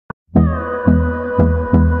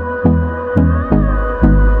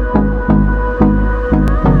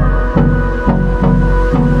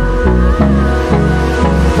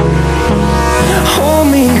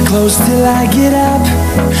I get up,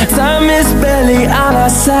 time is barely on our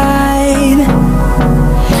side.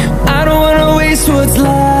 I don't wanna waste what's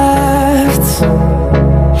left.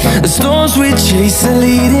 The storms we chase are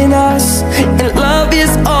leading us, and love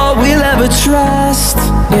is all we'll ever trust.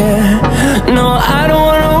 Yeah, no, I don't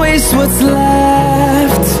wanna waste what's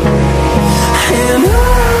left. And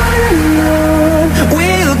on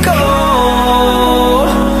we'll go,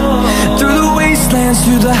 through the wastelands,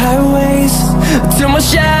 through the highways, till my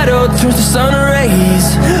shadow turns to sun rays.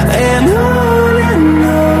 And on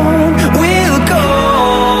we'll go,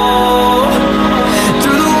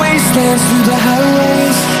 through the wastelands, through the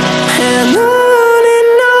highways, and on.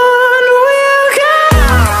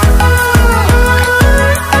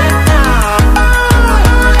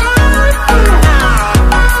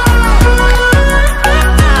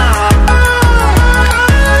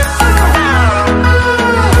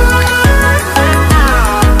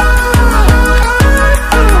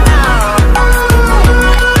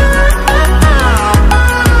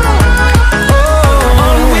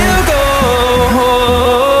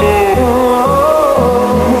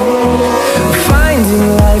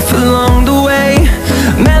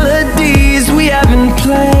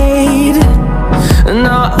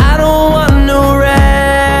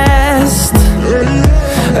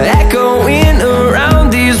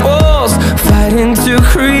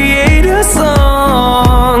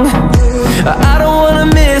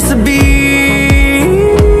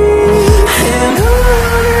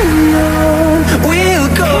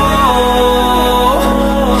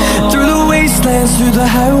 Through the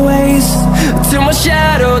highways, till my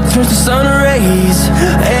shadow turns to sun rays.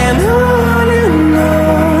 And on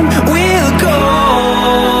we'll go,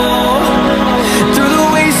 through the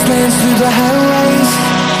wastelands, through the highways,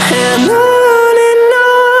 and on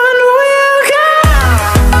we'll go.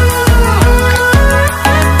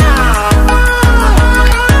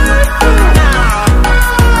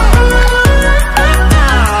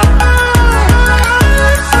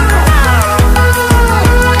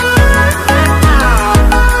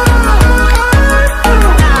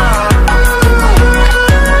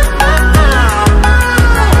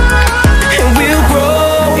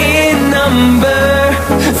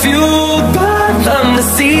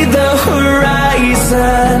 See the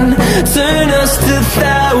horizon turn us to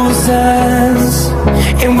thousands,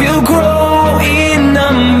 and we'll grow in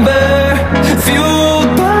number, fueled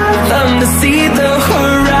by them to see the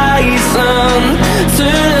horizon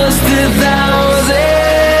turn us to thousands.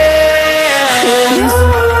 And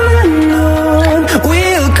on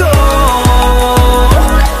we'll go,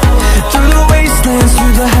 through the wastelands,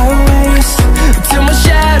 through the highways, till my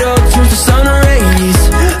shadow turns to sun rays.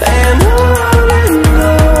 And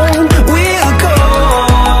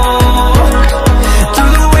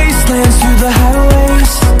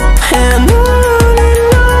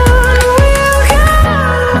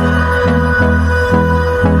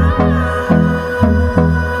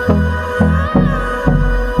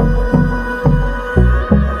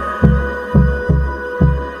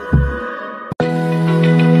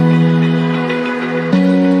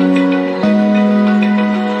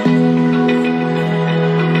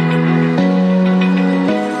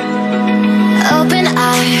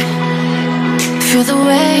feel the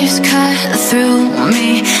waves cut through me,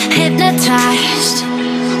 hypnotized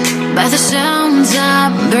by the sounds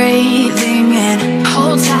I'm breathing